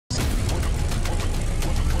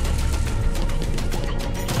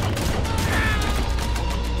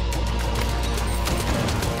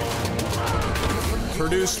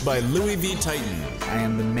produced by Louis V. Titan. I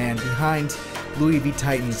am the man behind Louis V.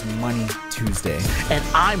 Titan's Money Tuesday. And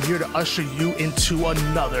I'm here to usher you into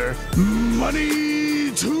another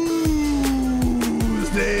Money Tuesday.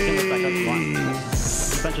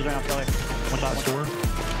 Benches right now, Kelly. One shot, one door.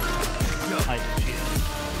 Nice.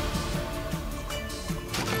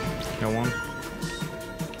 Got one.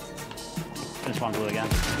 Just spawn blue again.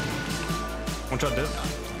 One shot dead.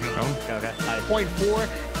 Okay, okay. Nice. 0.4,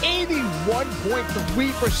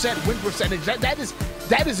 81.3% win percentage. That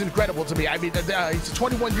is incredible to me. I mean, he's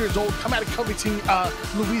 21 years old, come out of Covington,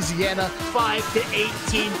 Louisiana.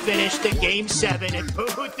 5-18 finish to Game 7 at Boo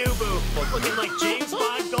Doo Boo. Looking like James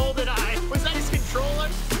Bond GoldenEye. Was that his controller?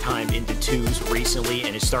 Time into twos recently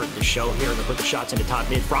and is starting to show here. They put the shots into top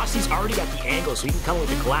mid. Frosty's already got the angle, so he can come with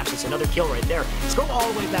the collapse. It's another kill right there. Let's go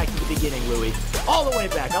all the way back to the beginning, Louis. All the way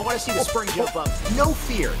back. I want to see the spring jump up. No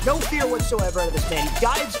fear whatsoever out of this man. He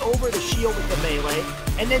dives over the shield with the melee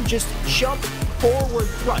and then just jump forward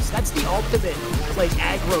thrust. That's the ultimate like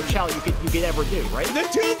aggro chow you could ever do, right? The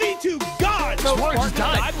 2v2 god! No, Spartan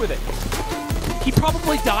died with it. He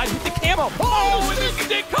probably died with the camo. Oh, and the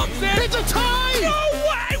stick comes in! It's a tie! No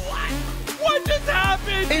way! What just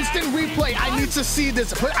happened? Instant replay. I need to see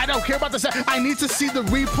this. I don't care about this. I need to see the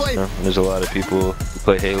replay. There's a lot of people who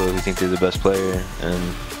play Halo who think they're the best player,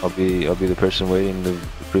 and I'll be the person waiting to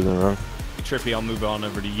prove them wrong. Trippy, I'll move on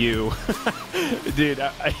over to you. Dude,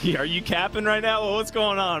 are you capping right now? What's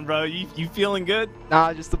going on, bro? You feeling good?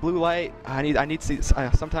 Nah, just the blue light. I need to see.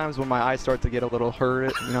 Sometimes when my eyes start to get a little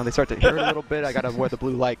hurt, you know, they start to hurt a little bit. I gotta wear the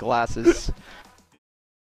blue light glasses.